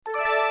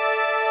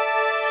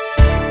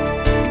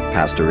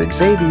Pastor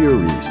Xavier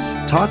Reese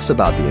talks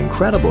about the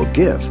incredible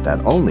gift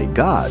that only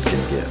God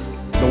can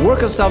give. The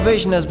work of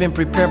salvation has been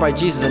prepared by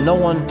Jesus, and no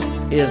one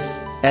is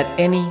at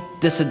any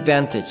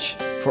disadvantage.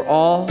 For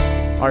all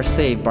are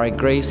saved by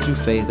grace through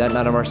faith, that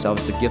not of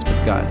ourselves, it's a gift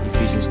of God.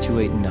 Ephesians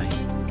 2:8 and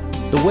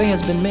 9. The way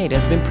has been made,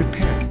 has been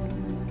prepared.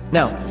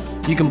 Now,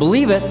 you can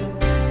believe it,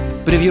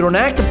 but if you don't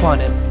act upon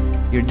it,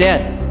 you're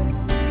dead.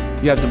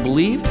 You have to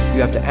believe,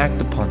 you have to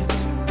act upon it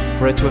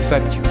for it to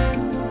affect you.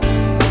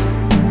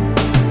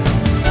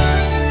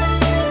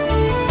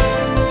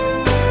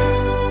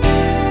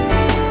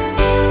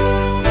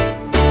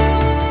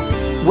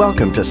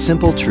 Welcome to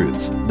Simple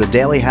Truths, the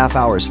daily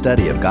half-hour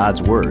study of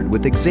God's Word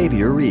with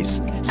Xavier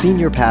Reese,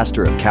 Senior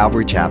Pastor of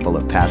Calvary Chapel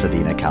of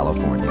Pasadena,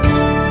 California.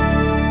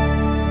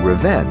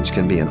 Revenge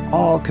can be an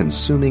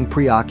all-consuming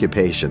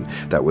preoccupation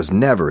that was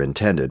never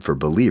intended for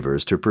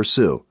believers to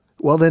pursue.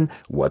 Well then,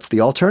 what's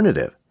the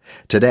alternative?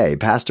 Today,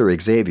 Pastor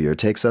Xavier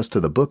takes us to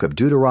the book of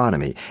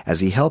Deuteronomy as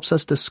he helps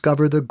us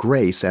discover the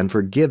grace and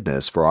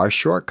forgiveness for our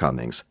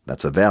shortcomings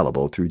that's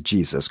available through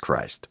Jesus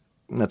Christ.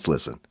 Let's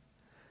listen.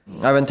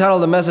 I've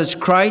entitled the message,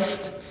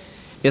 Christ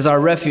is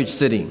Our Refuge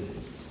City.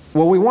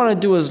 What we want to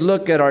do is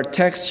look at our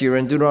text here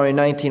in Deuteronomy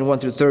 19, 1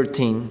 through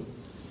 13,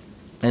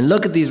 and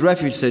look at these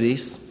refuge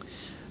cities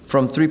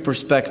from three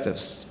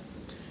perspectives.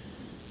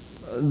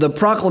 The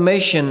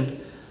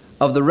proclamation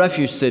of the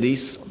refuge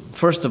cities,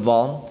 first of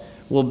all,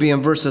 will be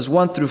in verses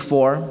 1 through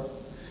 4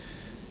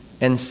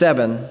 and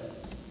 7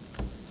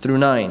 through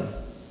 9.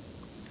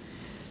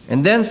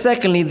 And then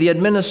secondly, the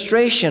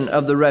administration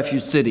of the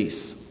refuge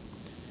cities.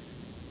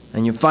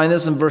 And you find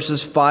this in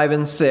verses 5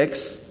 and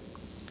 6,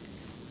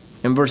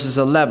 and verses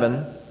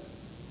 11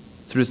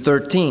 through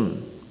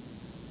 13.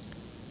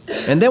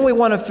 And then we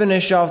want to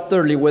finish off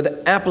thirdly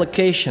with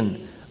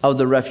application of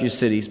the refuge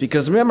cities.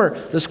 Because remember,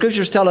 the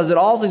scriptures tell us that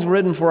all things were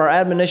written for our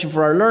admonition,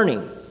 for our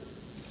learning.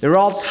 There are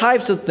all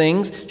types of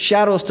things,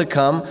 shadows to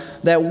come,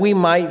 that we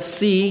might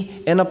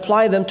see and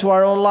apply them to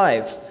our own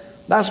life.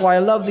 That's why I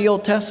love the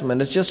Old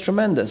Testament. It's just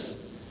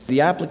tremendous. The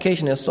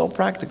application is so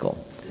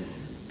practical.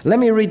 Let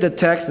me read the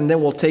text and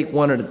then we'll take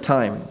one at a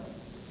time.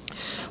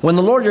 When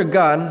the Lord your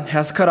God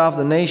has cut off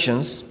the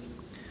nations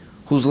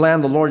whose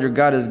land the Lord your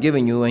God is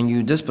giving you, and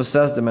you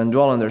dispossess them and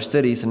dwell in their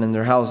cities and in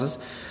their houses,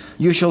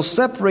 you shall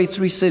separate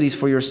 3 cities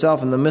for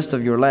yourself in the midst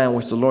of your land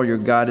which the Lord your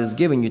God is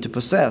giving you to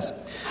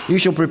possess. You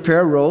shall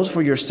prepare roads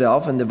for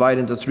yourself and divide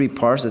into 3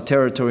 parts the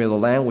territory of the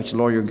land which the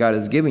Lord your God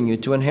is giving you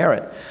to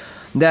inherit,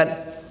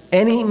 that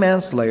any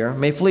manslayer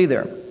may flee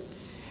there.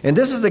 And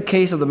this is the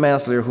case of the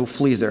manslayer who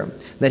flees there,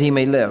 that he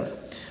may live.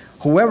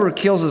 Whoever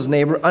kills his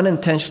neighbor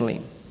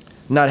unintentionally,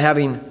 not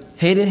having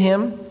hated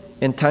him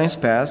in times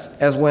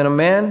past, as when a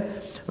man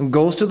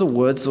goes to the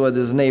woods with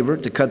his neighbor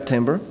to cut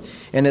timber,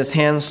 and his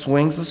hand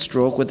swings the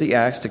stroke with the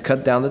axe to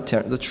cut down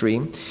the tree,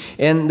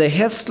 and the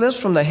head slips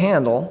from the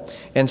handle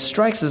and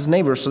strikes his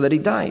neighbor so that he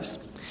dies.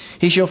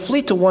 He shall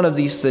flee to one of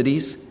these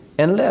cities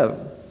and live,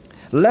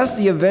 lest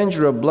the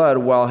avenger of blood,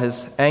 while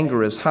his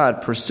anger is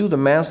hot, pursue the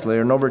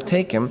manslayer and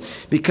overtake him,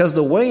 because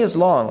the way is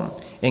long,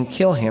 and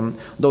kill him,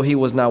 though he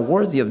was not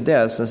worthy of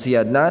death, since he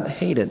had not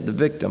hated the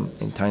victim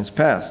in times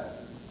past.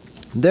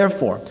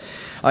 Therefore,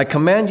 I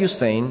command you,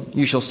 saying,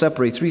 you shall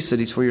separate 3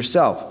 cities for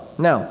yourself.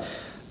 Now,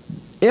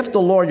 if the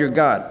Lord your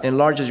God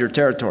enlarges your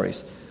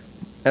territories,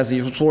 as he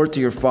swore to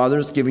your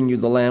fathers, giving you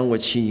the land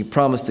which he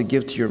promised to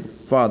give to your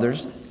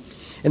fathers,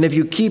 and if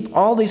you keep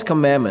all these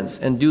commandments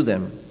and do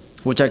them,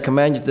 which I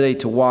command you today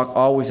to walk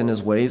always in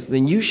his ways,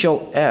 then you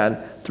shall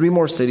add 3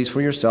 more cities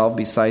for yourself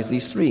besides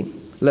these 3.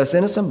 Lest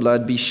innocent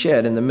blood be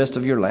shed in the midst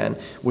of your land,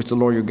 which the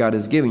Lord your God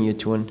is giving you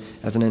to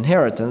as an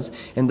inheritance,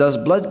 and thus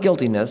blood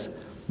guiltiness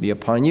be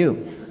upon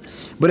you.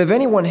 But if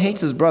anyone hates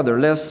his brother,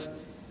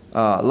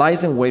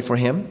 lies in wait for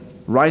him,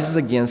 rises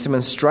against him,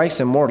 and strikes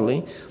him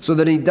mortally, so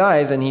that he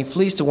dies and he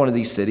flees to one of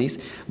these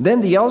cities, then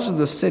the elders of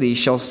the city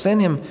shall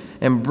send him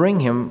and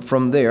bring him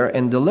from there,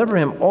 and deliver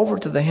him over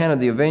to the hand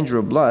of the avenger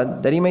of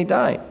blood, that he may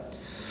die.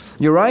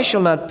 Your eyes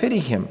shall not pity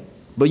him,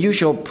 but you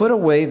shall put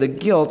away the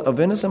guilt of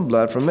innocent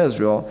blood from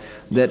Israel,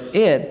 that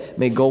it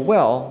may go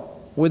well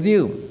with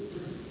you.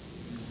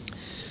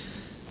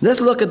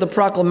 Let's look at the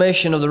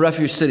proclamation of the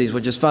refuge cities,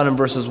 which is found in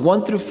verses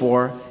 1 through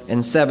 4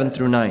 and 7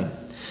 through 9.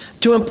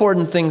 2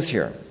 important things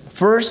here.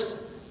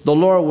 First, the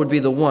Lord would be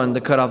the one to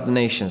cut off the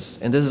nations.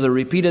 And this is a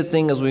repeated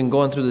thing as we've been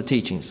going through the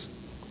teachings.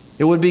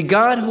 It would be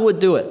God who would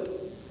do it.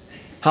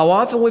 How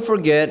often we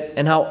forget,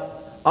 and how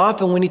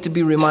often we need to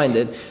be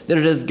reminded that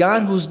it is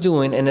God who's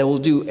doing, and it will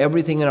do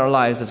everything in our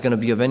lives that's going to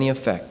be of any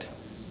effect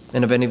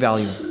and of any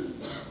value.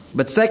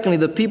 But secondly,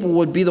 the people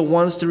would be the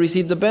ones to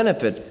receive the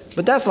benefit.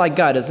 But that's like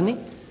God, isn't he?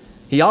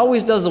 He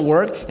always does the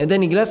work, and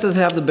then he lets us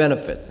have the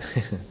benefit.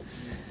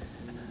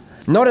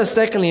 Notice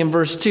secondly in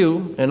verse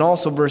 2, and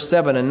also verse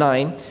 7 and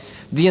 9,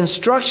 the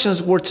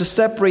instructions were to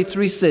separate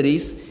 3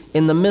 cities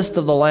in the midst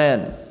of the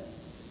land.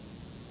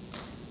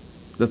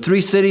 The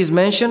 3 cities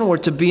mentioned were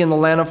to be in the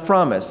land of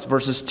promise,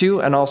 verses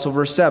 2 and also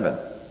verse 7.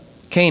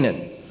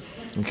 Canaan.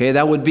 Okay,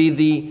 that would be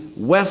the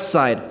west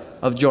side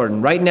of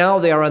Jordan. Right now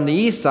they are on the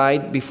east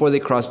side before they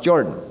cross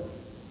Jordan.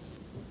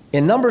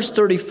 In Numbers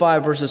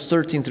 35, verses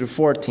 13 through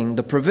 14,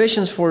 the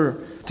provisions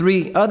for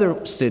 3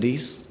 other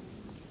cities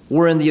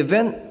were in the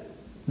event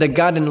that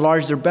God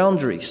enlarged their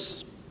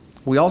boundaries.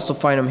 We also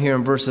find them here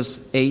in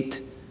verses 8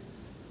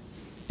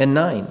 and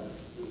 9.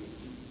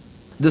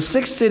 The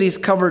 6 cities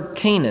covered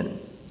Canaan,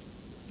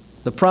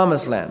 the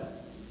promised land,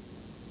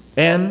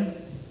 and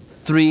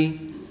 3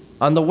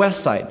 on the west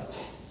side,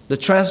 the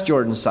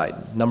Transjordan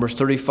side. Numbers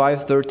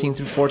 35, 13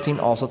 through 14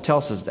 also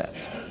tells us that.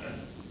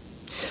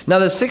 Now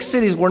the 6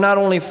 cities were not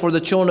only for the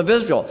children of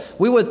Israel.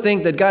 We would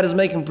think that God is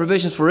making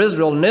provisions for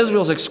Israel, and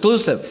Israel's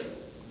exclusive,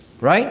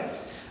 right?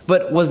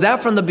 But was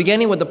that from the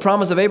beginning with the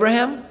promise of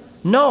Abraham?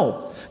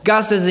 No.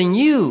 God says, in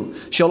you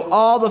shall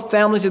all the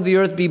families of the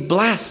earth be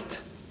blessed.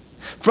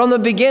 From the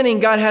beginning,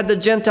 God had the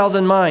Gentiles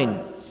in mind.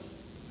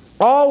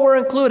 All were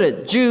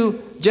included,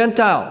 Jew,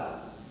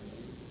 Gentile.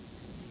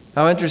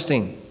 How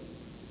interesting.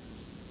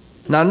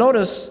 Now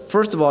notice,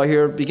 first of all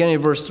here, beginning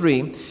in verse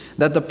 3,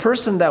 that the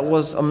person that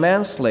was a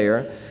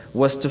manslayer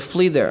was to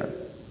flee there.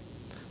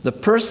 The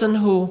person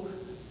who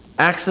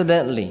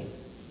accidentally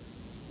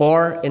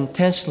or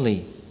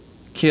intentionally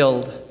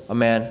killed a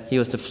man, he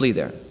was to flee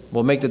there.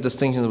 We'll make the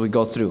distinction as we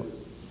go through.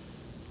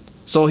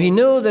 So he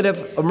knew that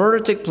if a murder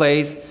took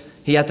place,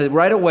 he had to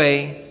right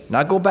away,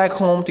 not go back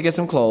home to get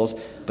some clothes,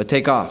 but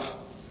take off.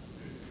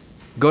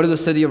 Go to the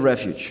city of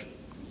refuge.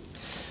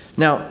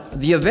 Now,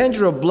 the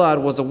avenger of blood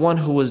was the one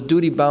who was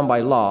duty-bound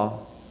by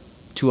law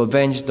to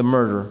avenge the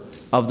murder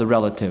of the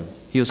relative.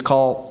 He was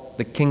called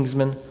the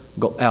kinsman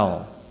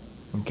Goel.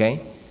 Okay?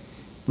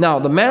 Now,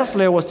 the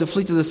manslayer was to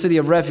flee to the city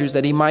of refuge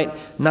that he might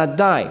not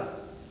die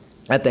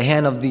at the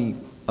hand of the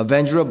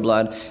avenger of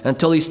blood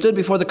until he stood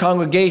before the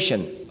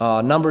congregation.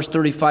 Numbers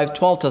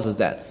 35:12 tells us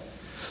that.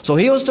 So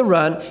he was to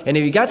run, and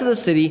if he got to the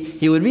city,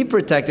 he would be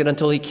protected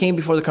until he came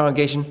before the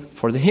congregation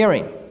for the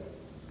hearing.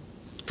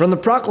 From the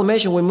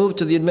proclamation, we move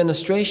to the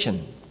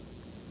administration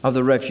of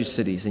the refuge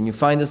cities. And you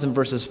find this in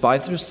verses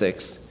 5 through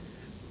 6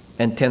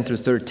 and 10 through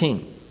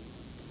 13.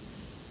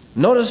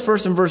 Notice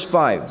first in verse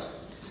 5,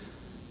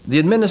 the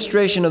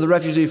administration of the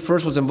refuge city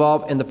first was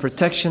involved in the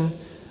protection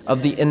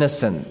of the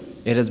innocent.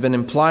 It has been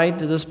implied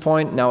to this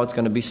point, now it's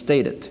going to be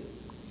stated.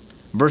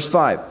 Verse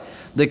 5,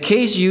 the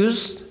case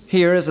used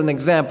here as an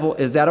example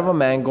is that of a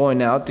man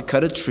going out to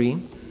cut a tree,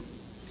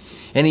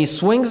 and he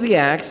swings the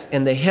axe,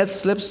 and the head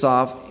slips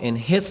off and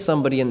hits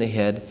somebody in the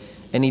head,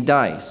 and he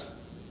dies.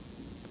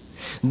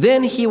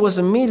 Then he was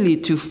immediately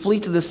to flee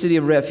to the city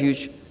of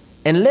refuge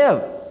and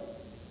live.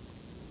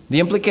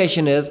 The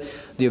implication is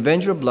the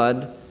avenger of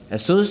blood,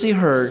 as soon as he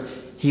heard,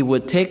 he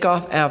would take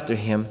off after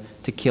him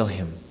to kill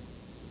him.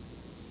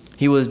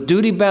 He was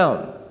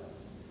duty-bound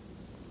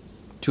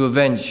to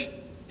avenge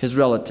his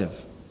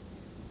relative.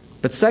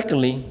 But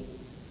secondly,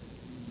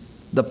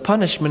 the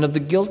punishment of the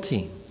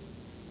guilty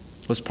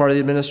was part of the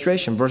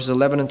administration, verses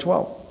 11 and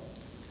 12.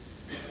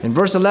 In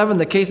verse 11,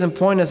 the case in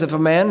point is if a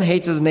man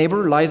hates his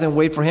neighbor, lies in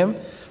wait for him,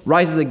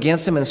 rises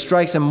against him, and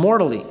strikes him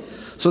mortally,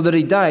 so that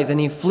he dies, and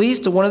he flees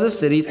to one of the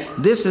cities,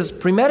 this is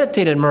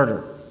premeditated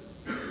murder.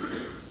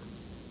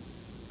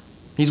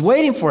 He's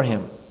waiting for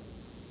him.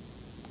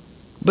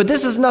 But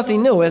this is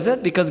nothing new, is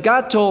it? Because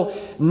God told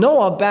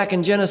Noah back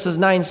in Genesis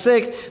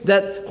 9:6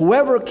 that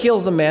whoever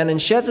kills a man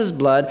and sheds his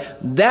blood,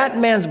 that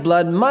man's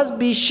blood must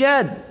be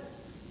shed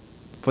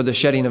for the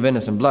shedding of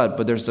innocent blood.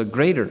 But there's a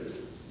greater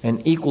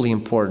and equally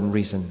important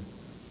reason,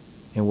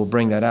 and we'll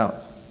bring that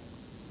out.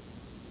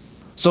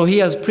 So he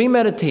has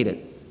premeditated.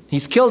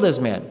 He's killed this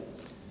man.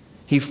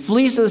 He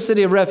flees to the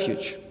city of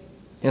refuge.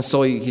 And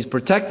so he's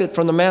protected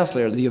from the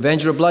manslayer. The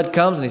avenger of blood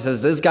comes and he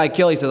says, this guy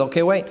killed. He says,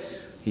 okay, wait.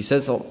 He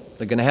says, so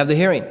they're going to have the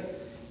hearing.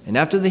 And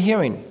after the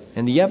hearing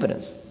and the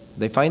evidence,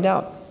 they find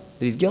out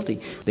that he's guilty.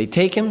 They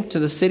take him to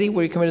the city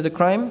where he committed the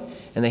crime,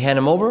 and they hand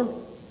him over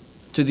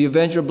to the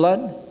avenger of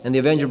blood, and the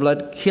avenger of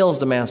blood kills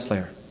the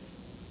manslayer.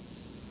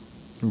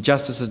 And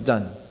justice is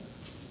done.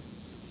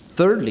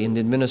 Thirdly, in the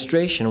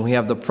administration, we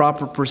have the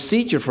proper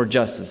procedure for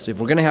justice. If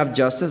we're going to have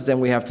justice, then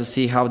we have to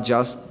see how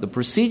just the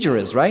procedure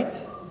is, right?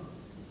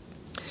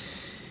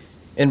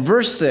 In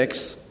verse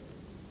 6,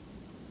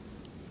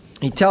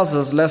 he tells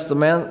us, lest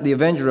the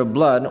avenger of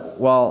blood,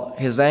 while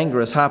his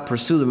anger is hot,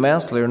 pursue the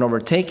manslayer and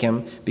overtake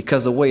him,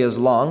 because the way is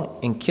long,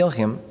 and kill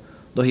him,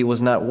 though he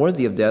was not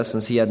worthy of death,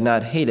 since he had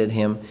not hated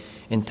him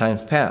in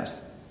times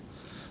past.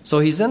 So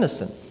he's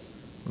innocent.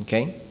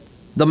 Okay?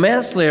 The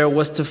manslayer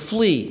was to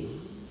flee,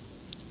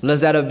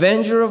 lest that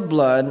avenger of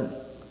blood,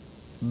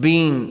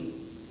 being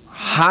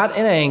hot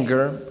in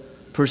anger,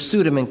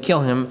 pursued him and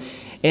kill him.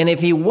 And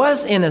if he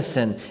was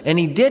innocent, and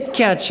he did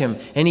catch him,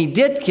 and he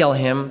did kill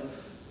him,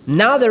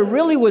 now there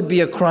really would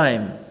be a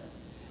crime,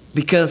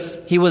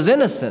 because he was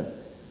innocent.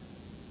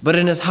 But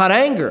in his hot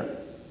anger,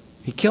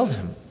 he killed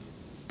him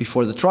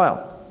before the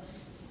trial.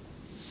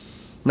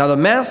 Now the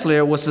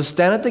manslayer was to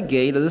stand at the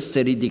gate of the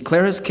city,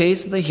 declare his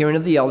case at the hearing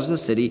of the elders of the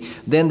city.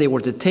 Then they were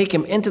to take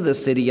him into the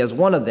city as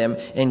one of them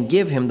and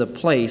give him the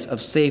place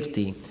of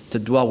safety to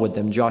dwell with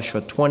them.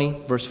 Joshua 20,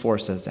 verse 4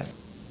 says that.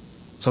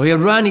 So he'd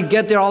run, he'd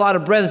get there all out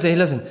of breath and say, hey,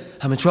 listen,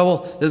 I'm in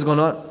trouble, this is going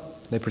on.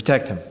 They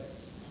protect him.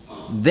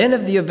 Then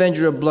if the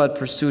avenger of blood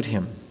pursued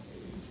him,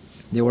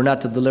 they were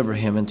not to deliver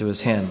him into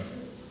his hand,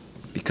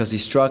 because he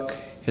struck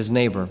his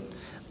neighbor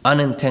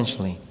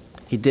unintentionally.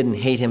 He didn't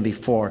hate him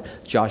before,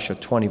 Joshua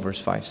 20 verse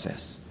 5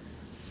 says.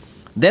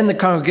 Then the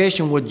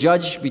congregation would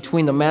judge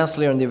between the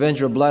manslayer and the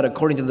avenger of blood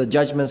according to the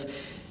judgments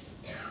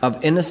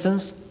of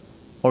innocence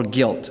or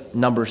guilt,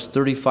 Numbers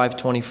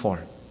 35:24.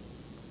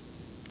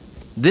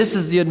 This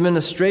is the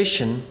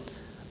administration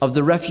of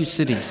the refuge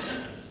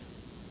cities.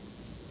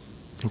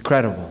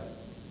 Incredible.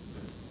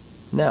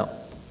 Now,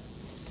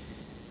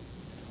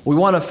 we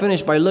want to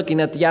finish by looking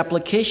at the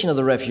application of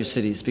the refuge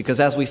cities, because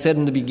as we said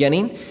in the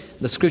beginning,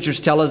 the scriptures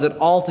tell us that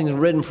all things are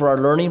written for our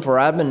learning, for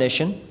our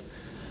admonition.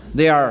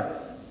 They are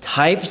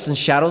types and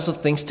shadows of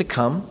things to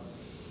come.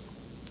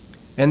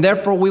 And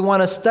therefore, we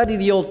want to study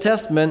the Old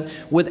Testament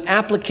with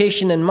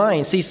application in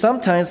mind. See,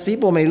 sometimes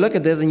people may look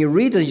at this and you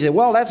read this and you say,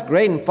 well, that's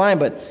great and fine,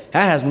 but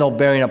that has no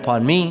bearing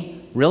upon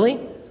me. Really?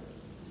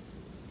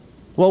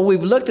 Well,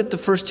 we've looked at the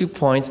first 2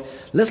 points.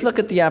 Let's look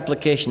at the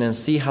application and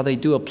see how they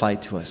do apply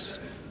to us.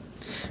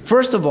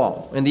 First of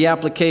all, in the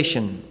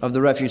application of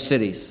the refuge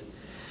cities,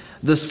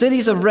 the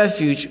cities of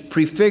refuge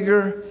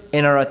prefigure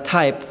and are a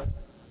type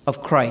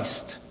of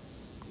Christ.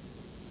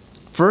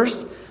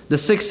 First, the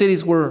 6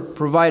 cities were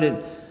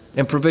provided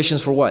and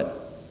provisions for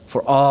what?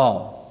 For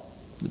all.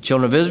 The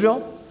children of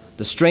Israel,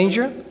 the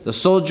stranger, the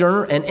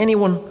sojourner, and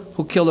anyone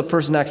who killed a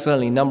person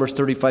accidentally. Numbers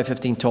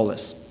 35:15 told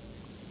us.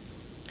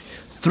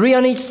 3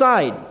 on each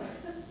side,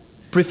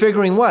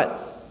 prefiguring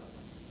what?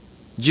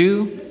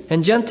 Jew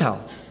and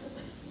Gentile.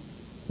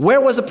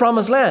 Where was the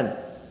promised land?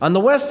 On the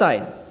west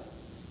side.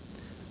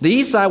 The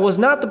east side was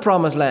not the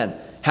promised land.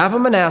 Half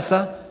of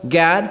Manasseh,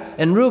 Gad,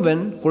 and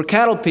Reuben were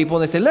cattle people,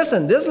 and they said,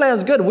 listen, this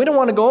land's good. We don't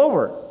want to go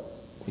over.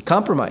 We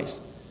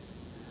compromised.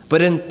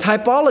 But in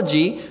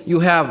typology, you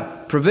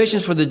have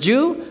provisions for the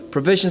Jew,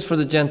 provisions for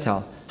the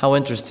Gentile. How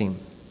interesting.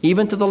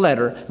 Even to the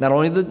letter, not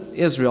only to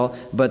Israel,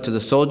 but to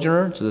the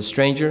sojourner, to the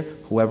stranger,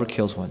 whoever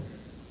kills one.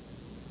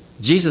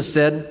 Jesus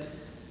said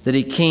that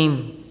he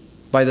came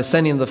by the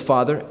sending of the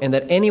Father, and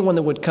that anyone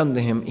that would come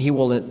to him, he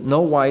will in no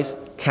wise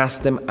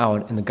cast them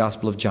out, in the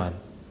Gospel of John.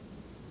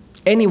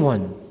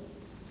 Anyone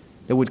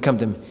that would come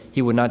to him,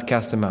 he would not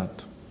cast them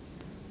out.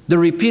 The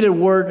repeated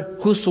word,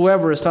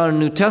 whosoever, is found in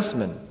the New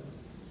Testament.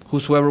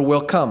 Whosoever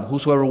will come,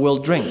 whosoever will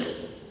drink.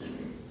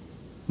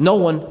 No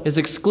one is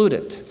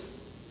excluded.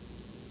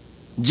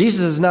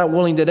 Jesus is not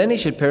willing that any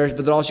should perish,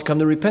 but that all should come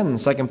to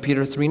repentance, 2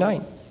 Peter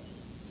 3:9.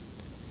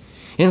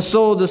 And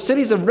so the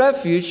cities of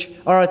refuge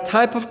are a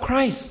type of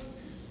Christ.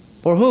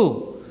 For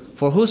who?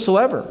 For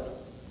whosoever.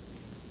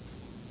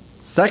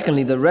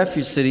 Secondly, the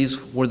refuge cities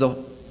were the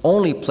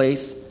only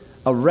place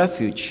of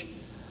refuge.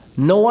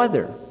 No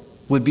other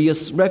would be a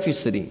refuge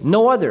city.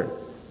 No other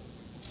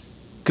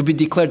could be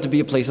declared to be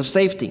a place of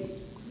safety.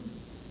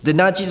 Did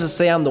not Jesus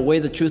say, I'm the way,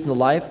 the truth, and the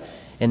life,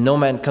 and no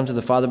man comes to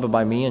the Father but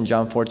by me, in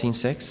John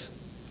 14:6?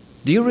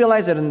 Do you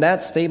realize that in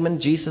that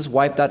statement, Jesus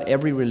wiped out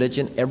every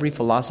religion, every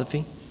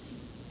philosophy,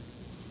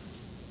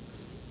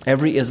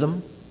 every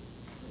ism?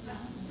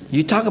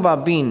 You talk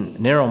about being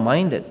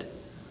narrow-minded.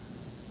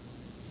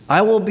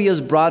 I will be as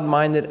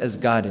broad-minded as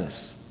God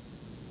is.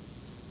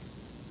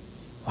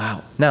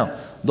 Wow. Now,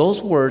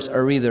 those words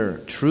are either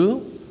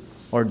true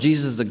or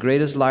Jesus is the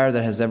greatest liar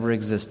that has ever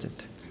existed.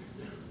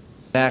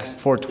 Acts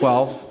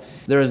 4:12,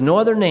 there is no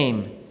other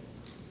name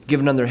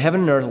given under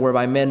heaven and earth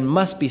whereby men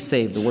must be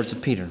saved, the words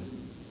of Peter.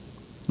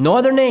 No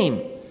other name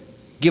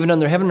given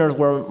under heaven and earth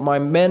whereby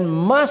men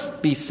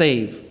must be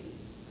saved.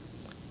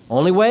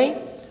 Only way,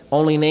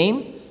 only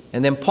name.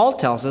 And then Paul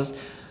tells us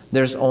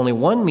there's only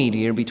one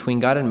mediator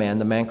between God and man,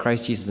 the man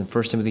Christ Jesus, in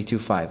 1 Timothy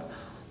 2:5.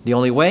 The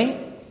only way,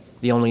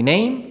 the only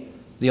name,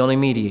 the only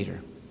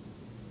mediator.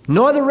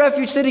 No other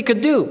refuge city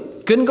could do.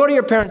 Couldn't go to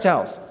your parents'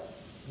 house.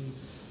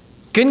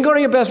 Couldn't go to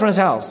your best friend's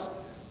house.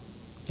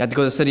 You had to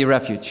go to the city of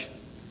refuge.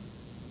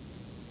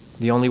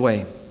 The only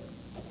way.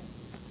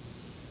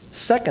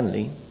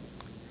 Secondly,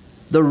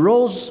 the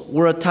roads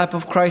were a type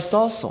of Christ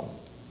also.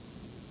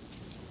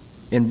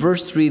 In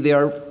verse 3, they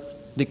are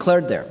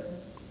declared there.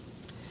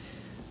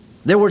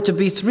 There were to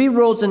be 3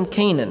 roads in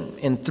Canaan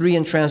and 3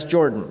 in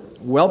Transjordan,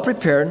 well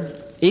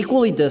prepared,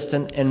 equally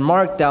distant, and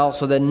marked out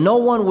so that no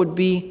one would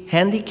be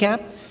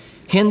handicapped,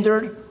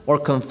 hindered, or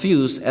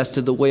confused as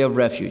to the way of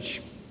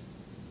refuge.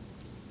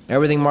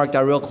 Everything marked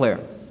out real clear.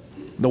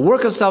 The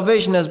work of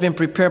salvation has been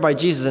prepared by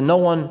Jesus, and no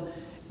one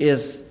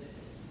is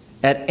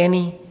at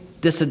any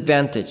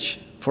disadvantage.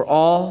 For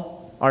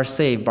all are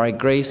saved by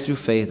grace through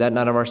faith, that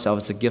not of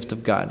ourselves, it's a gift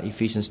of God.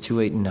 Ephesians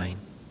 2:8 and 9.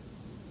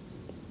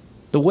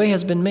 The way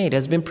has been made,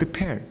 has been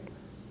prepared.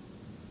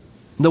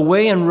 The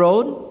way and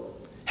road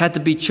had to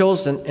be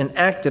chosen and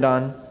acted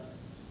on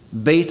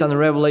based on the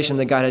revelation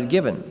that God had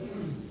given.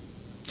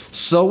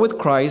 So with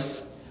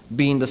Christ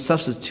being the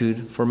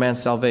substitute for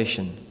man's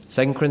salvation.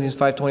 2 Corinthians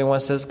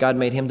 5:21 says, God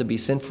made him to be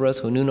sin for us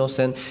who knew no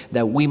sin,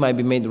 that we might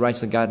be made the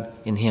righteousness of God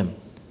in him.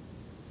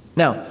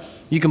 Now,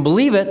 you can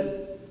believe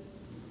it,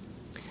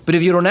 but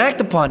if you don't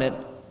act upon it,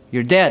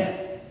 you're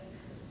dead.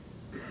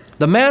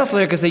 The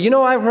manslayer can say, you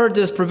know, I've heard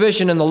this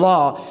provision in the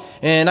law,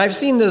 and I've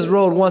seen this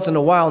road once in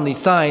a while in these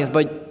signs,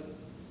 but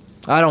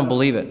I don't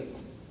believe it.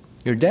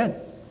 You're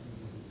dead.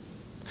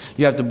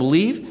 You have to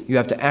believe, you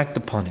have to act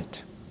upon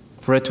it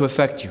for it to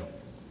affect you.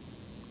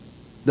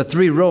 The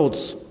three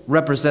roads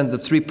represent the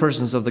three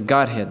persons of the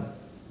Godhead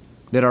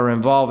that are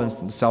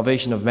involved in the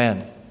salvation of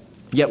man.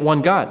 Yet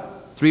one God.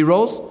 Three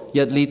roads,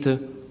 yet lead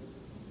to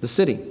the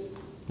city.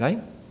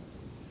 Right?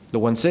 The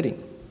one city.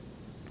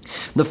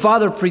 The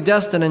Father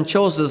predestined and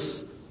chose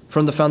us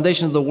from the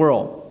foundation of the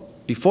world.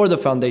 Before the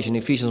foundation,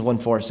 Ephesians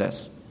 1:4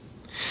 says.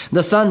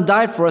 The Son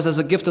died for us as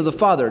a gift of the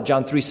Father,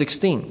 John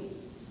 3:16.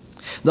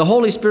 The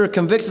Holy Spirit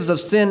convicts us of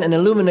sin and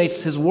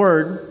illuminates His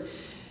Word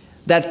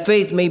that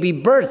faith may be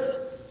birthed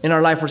in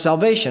our life for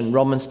salvation,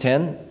 Romans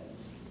 10,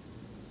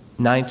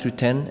 9 through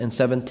 10 and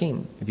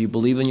 17. If you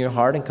believe in your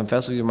heart and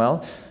confess with your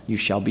mouth, you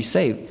shall be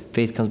saved.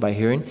 Faith comes by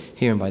hearing,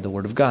 hearing by the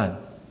Word of God.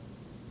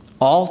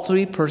 All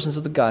three persons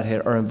of the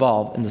Godhead are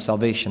involved in the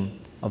salvation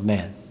of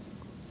man.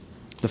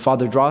 The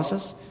Father draws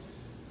us,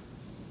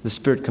 the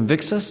Spirit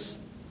convicts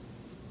us,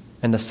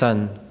 and the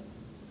Son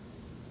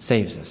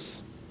saves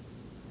us.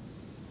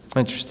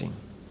 Interesting.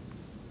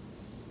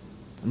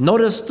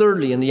 Notice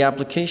thirdly in the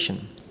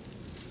application,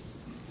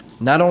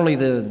 not only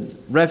the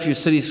refuge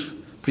cities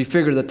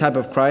prefigure the type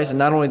of Christ, and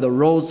not only the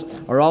roads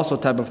are also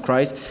a type of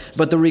Christ,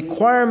 but the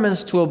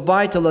requirements to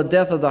abide till the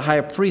death of the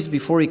high priest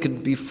before he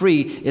could be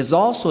free is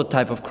also a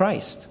type of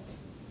Christ.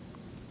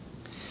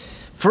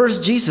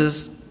 First,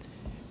 Jesus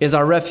is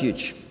our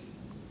refuge.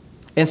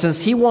 And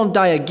since he won't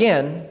die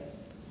again,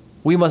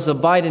 we must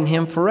abide in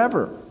him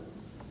forever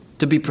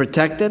to be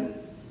protected.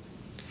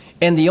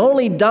 And the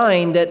only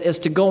dying that is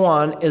to go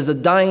on is a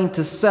dying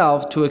to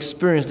self to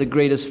experience the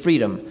greatest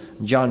freedom.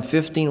 John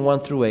 15, 1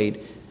 through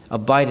 8.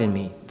 Abide in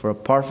me, for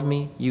apart from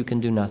me, you can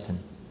do nothing.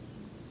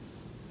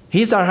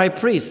 He's our high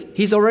priest.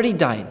 He's already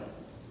died.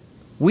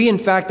 We, in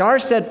fact, are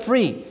set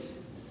free.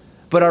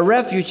 But our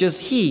refuge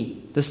is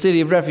he, the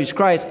city of refuge,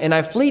 Christ, and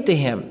I flee to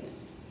him.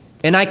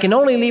 And I can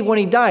only leave when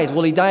he dies.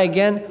 Will he die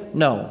again?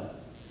 No.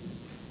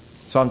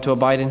 So I'm to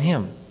abide in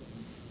him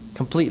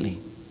completely.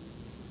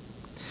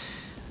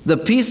 The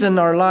peace in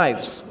our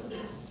lives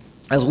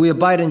as we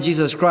abide in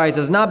Jesus Christ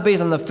is not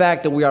based on the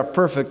fact that we are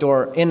perfect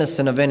or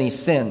innocent of any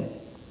sin,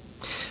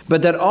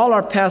 but that all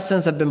our past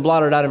sins have been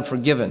blotted out and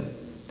forgiven,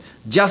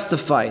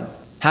 justified,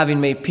 having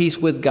made peace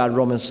with God,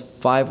 Romans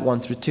 5, 1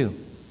 through 2.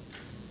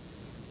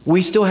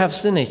 We still have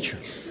sin nature,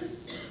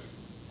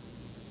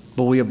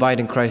 but we abide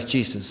in Christ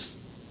Jesus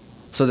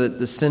so that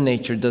the sin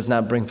nature does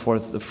not bring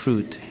forth the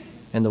fruit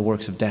and the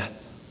works of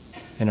death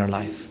in our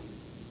life.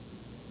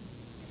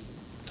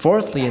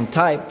 Fourthly, in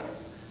type,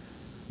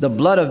 the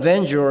blood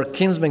avenger or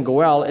kinsman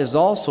Goel is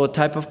also a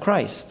type of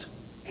Christ.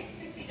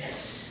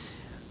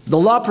 The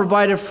law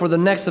provided for the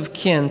next of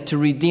kin to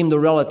redeem the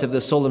relative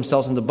that sold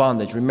themselves into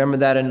bondage. Remember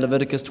that in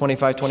Leviticus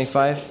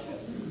 25:25?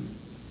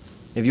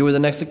 If you were the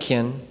next of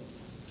kin,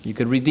 you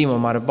could redeem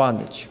them out of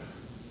bondage.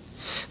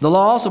 The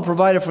law also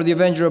provided for the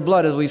avenger of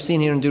blood, as we've seen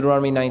here in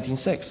Deuteronomy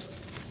 19:6.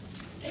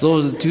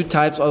 Those are the two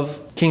types of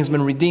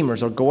kinsman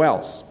redeemers or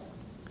Goels.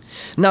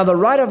 Now, the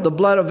right of the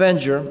blood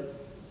avenger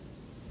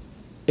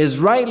is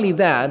rightly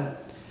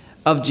that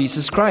of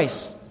Jesus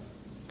Christ.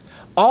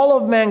 All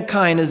of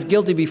mankind is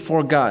guilty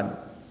before God.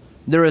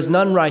 There is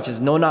none righteous,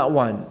 no, not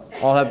one.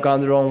 All have gone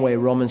their own way.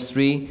 Romans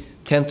 3,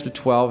 10 through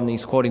 12, and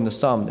he's quoting the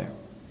Psalm there.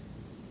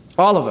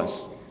 All of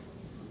us.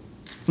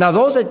 Now,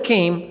 those that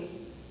came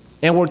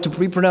and were to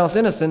be pronounced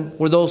innocent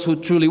were those who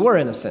truly were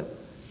innocent.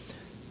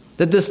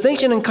 The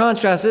distinction and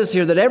contrast is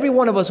here that every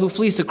one of us who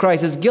flees to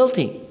Christ is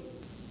guilty.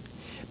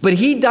 But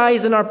he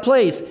dies in our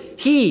place.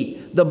 He,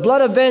 the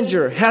blood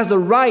avenger, has the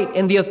right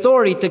and the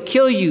authority to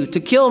kill you, to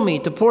kill me,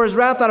 to pour his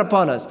wrath out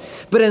upon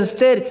us. But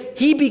instead,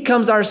 he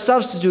becomes our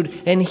substitute,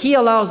 and he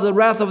allows the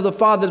wrath of the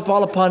Father to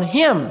fall upon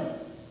him,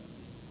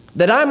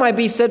 that I might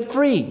be set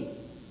free.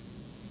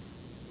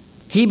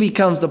 He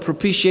becomes the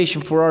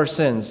propitiation for our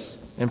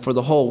sins and for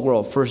the whole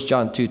world, 1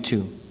 John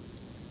 2:2.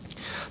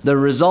 The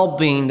result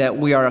being that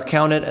we are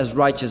accounted as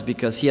righteous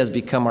because he has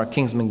become our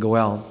kinsman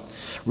Goel,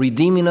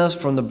 redeeming us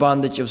from the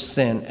bondage of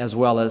sin as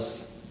well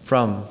as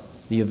from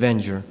the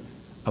avenger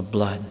of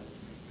blood.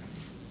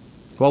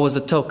 What was the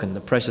token?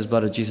 The precious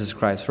blood of Jesus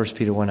Christ, 1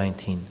 Peter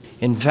 1:19.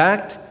 In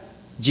fact,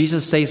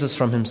 Jesus saves us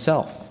from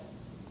himself.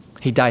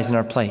 He dies in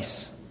our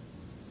place.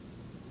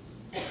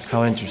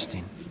 How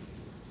interesting.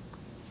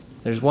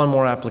 There's one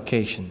more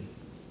application.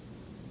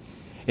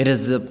 It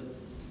is the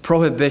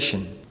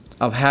prohibition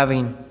of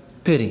having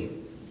pity.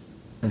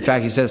 In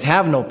fact, he says,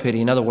 have no pity.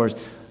 In other words,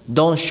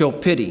 don't show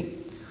pity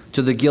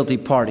to the guilty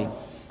party,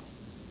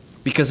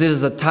 because it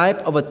is a type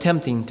of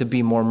attempting to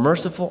be more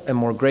merciful and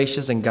more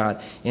gracious than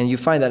God. And you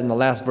find that in the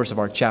last verse of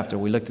our chapter.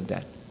 We looked at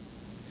that.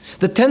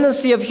 The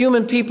tendency of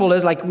human people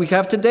is like we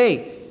have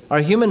today,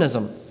 our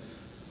humanism.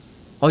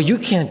 Oh, you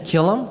can't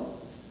kill him.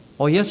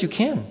 Oh, yes, you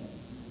can.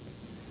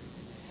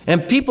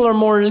 And people are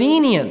more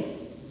lenient.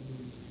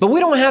 But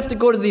we don't have to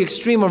go to the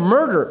extreme of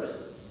murder.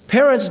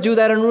 Parents do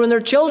that and ruin their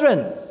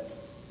children.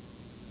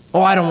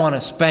 Oh, I don't want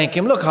to spank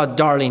him. Look how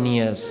darling he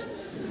is.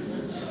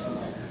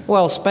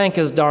 Well, spank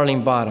his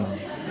darling bottom.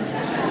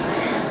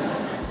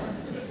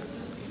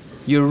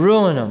 You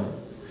ruin them.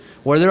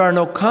 Where there are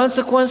no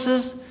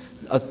consequences,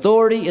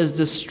 authority is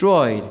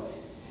destroyed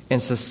and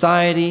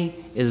society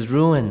is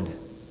ruined.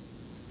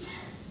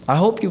 I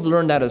hope you've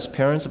learned that as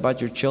parents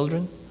about your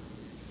children.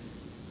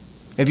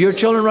 If your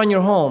children run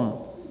your home,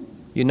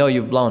 you know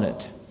you've blown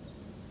it.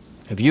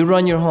 If you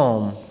run your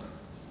home,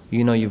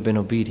 you know you've been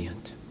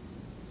obedient.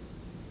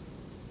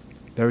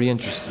 Very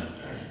interesting.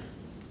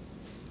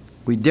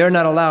 We dare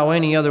not allow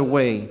any other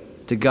way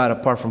to God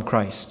apart from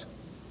Christ.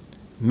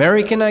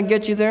 Mary cannot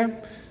get you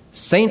there.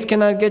 Saints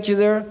cannot get you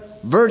there.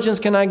 Virgins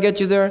cannot get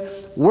you there.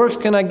 Works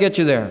cannot get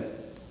you there.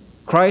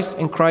 Christ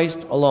and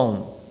Christ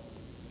alone.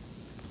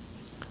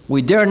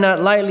 We dare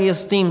not lightly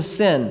esteem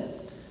sin,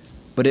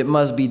 but it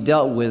must be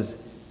dealt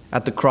with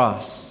at the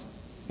cross.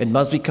 It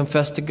must be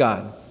confessed to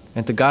God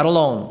and to God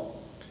alone.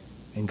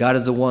 And God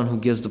is the one who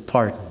gives the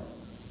pardon.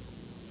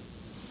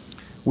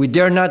 We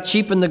dare not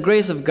cheapen the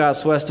grace of God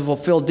so as to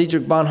fulfill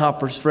Dietrich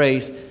Bonhoeffer's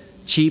phrase,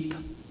 cheap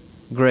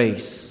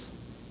grace.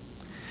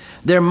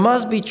 There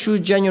must be true,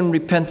 genuine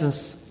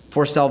repentance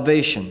for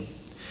salvation,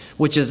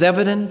 which is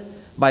evident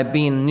by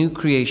being a new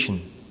creation,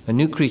 a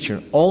new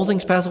creature. All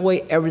things pass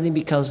away, everything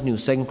becomes new.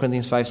 2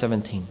 Corinthians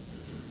 5:17.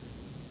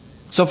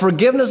 So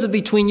forgiveness is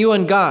between you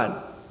and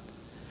God.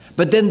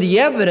 But then the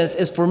evidence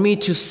is for me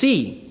to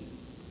see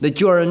that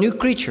you are a new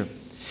creature.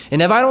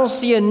 And if I don't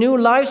see a new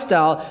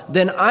lifestyle,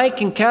 then I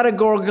can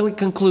categorically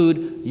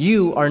conclude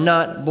you are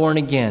not born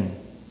again.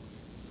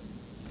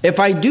 If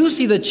I do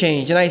see the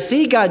change and I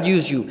see God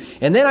use you,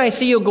 and then I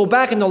see you go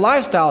back into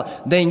lifestyle,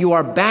 then you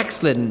are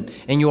backslidden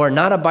and you are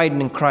not abiding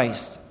in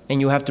Christ.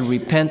 And you have to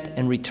repent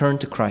and return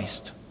to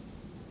Christ.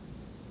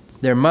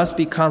 There must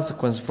be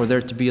consequence for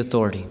there to be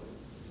authority.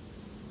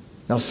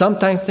 Now,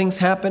 sometimes things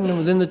happen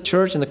within the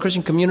church and the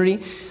Christian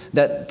community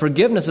that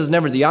forgiveness is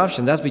never the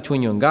option. That's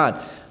between you and God.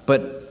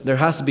 But there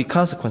has to be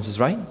consequences,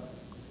 right?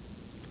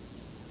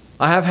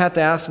 I have had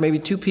to ask maybe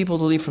 2 people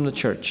to leave from the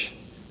church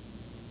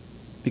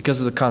because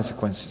of the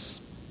consequences.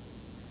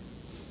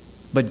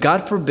 But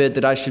God forbid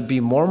that I should be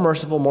more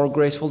merciful, more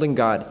graceful than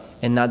God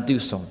and not do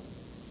so.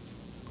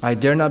 I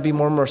dare not be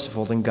more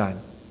merciful than God.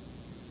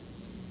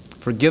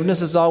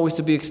 Forgiveness is always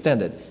to be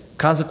extended.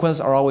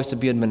 Consequences are always to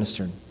be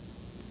administered.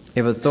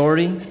 If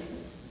authority,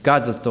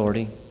 God's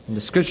authority, and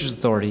the Scripture's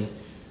authority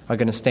are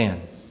going to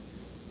stand.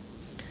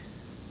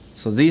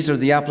 So these are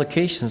the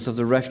applications of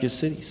the refuge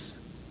cities.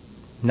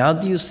 Now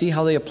do you see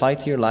how they apply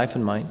to your life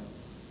and mine?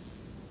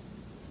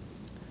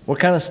 We're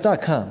kind of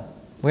stuck, huh?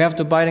 We have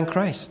to abide in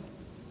Christ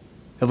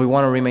if we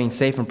want to remain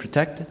safe and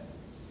protected.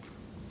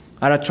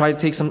 I try to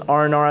take some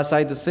R&R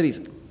outside the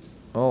cities.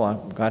 Oh,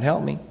 God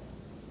help me.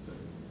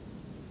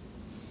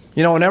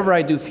 You know, whenever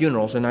I do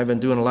funerals, and I've been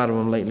doing a lot of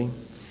them lately,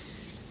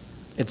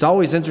 it's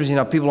always interesting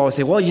how people always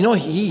say, well, you know,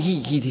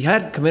 he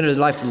had committed his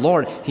life to the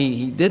Lord.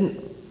 He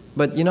didn't.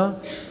 But, you know,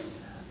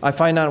 I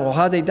find out, well,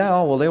 how'd they die?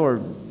 Oh, well, they were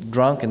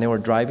drunk and they were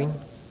driving.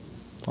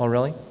 Oh,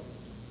 really?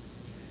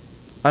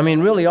 I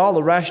mean, really, all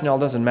the rationale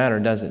doesn't matter,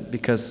 does it?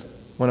 Because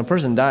when a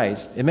person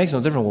dies, it makes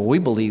no difference what we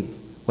believe,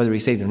 whether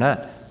he's saved or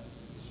not.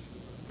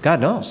 God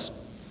knows.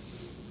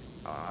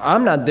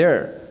 I'm not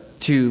there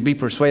to be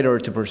persuaded or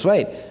to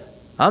persuade.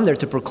 I'm there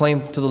to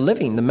proclaim to the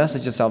living the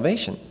message of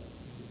salvation.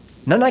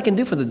 None I can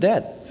do for the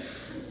dead.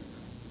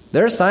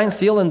 They're signed,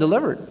 sealed, and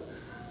delivered.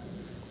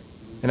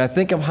 And I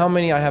think of how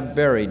many I have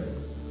buried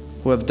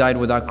who have died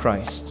without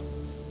Christ,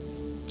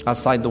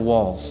 outside the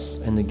walls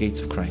and the gates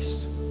of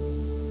Christ.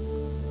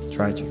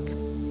 Tragic.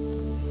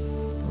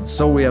 And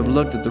so we have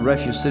looked at the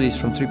refuge cities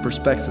from 3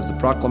 perspectives: the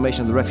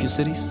proclamation of the refuge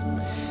cities,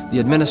 the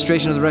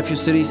administration of the refuge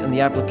cities, and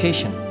the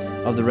application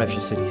of the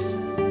refuge cities.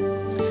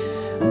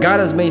 God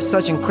has made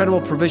such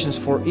incredible provisions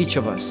for each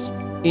of us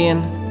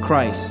in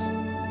Christ.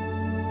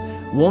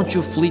 Won't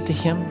you flee to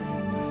Him?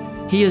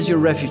 He is your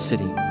refuge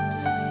city.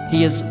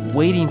 He is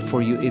waiting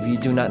for you if you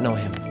do not know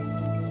Him.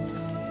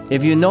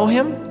 If you know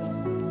Him,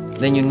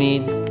 then you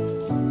need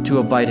to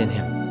abide in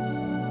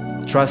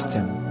Him. Trust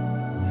Him.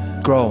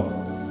 Grow.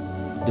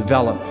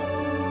 Develop.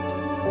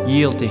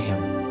 Yield to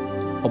Him.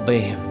 Obey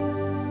Him.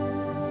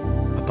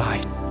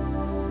 Abide.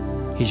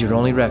 He's your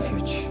only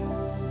refuge.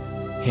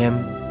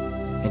 Him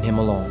and Him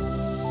alone.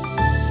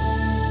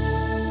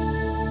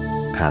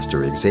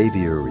 Pastor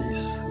Xavier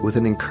Reese with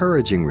an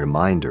encouraging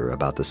reminder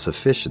about the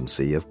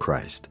sufficiency of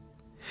Christ.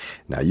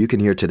 Now you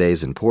can hear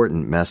today's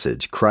important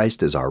message,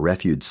 Christ is Our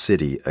Refuge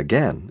City,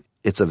 again.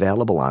 It's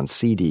available on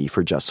CD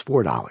for just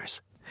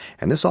 $4.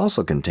 And this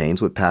also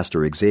contains what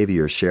Pastor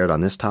Xavier shared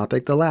on this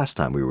topic the last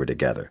time we were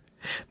together.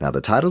 Now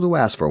the title to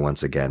ask for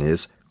once again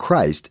is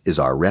Christ is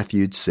Our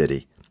Refuge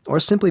City.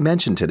 Or simply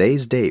mention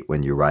today's date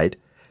when you write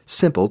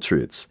Simple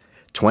Truths,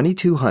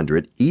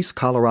 2200 East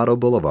Colorado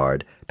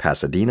Boulevard,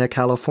 Pasadena,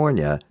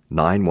 California,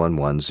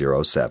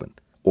 91107.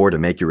 Or to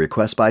make your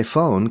request by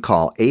phone,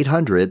 call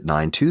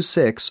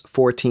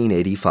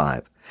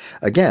 800-926-1485.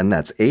 Again,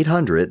 that's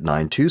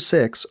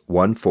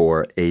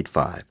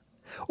 800-926-1485.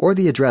 Or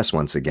the address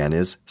once again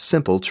is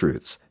Simple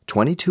Truths,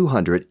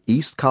 2200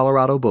 East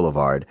Colorado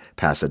Boulevard,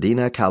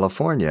 Pasadena,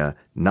 California,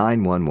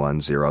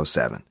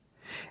 91107.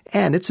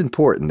 And it's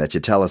important that you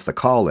tell us the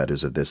call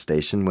letters of this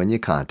station when you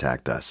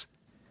contact us.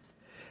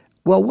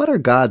 Well, what are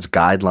God's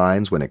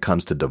guidelines when it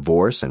comes to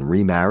divorce and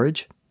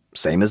remarriage?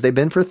 Same as they've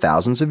been for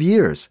thousands of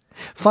years.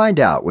 Find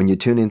out when you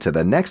tune into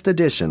the next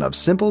edition of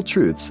Simple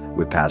Truths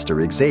with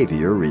Pastor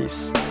Xavier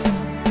Reese.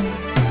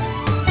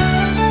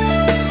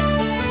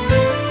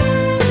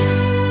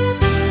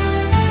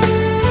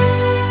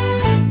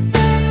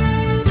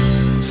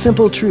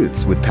 Simple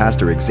Truths with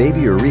Pastor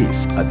Xavier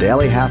Reese, a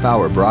daily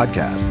half-hour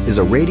broadcast, is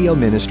a radio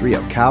ministry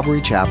of Calvary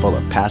Chapel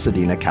of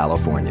Pasadena,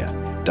 California.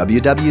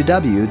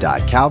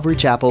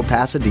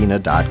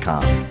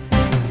 www.calvarychapelpasadena.com.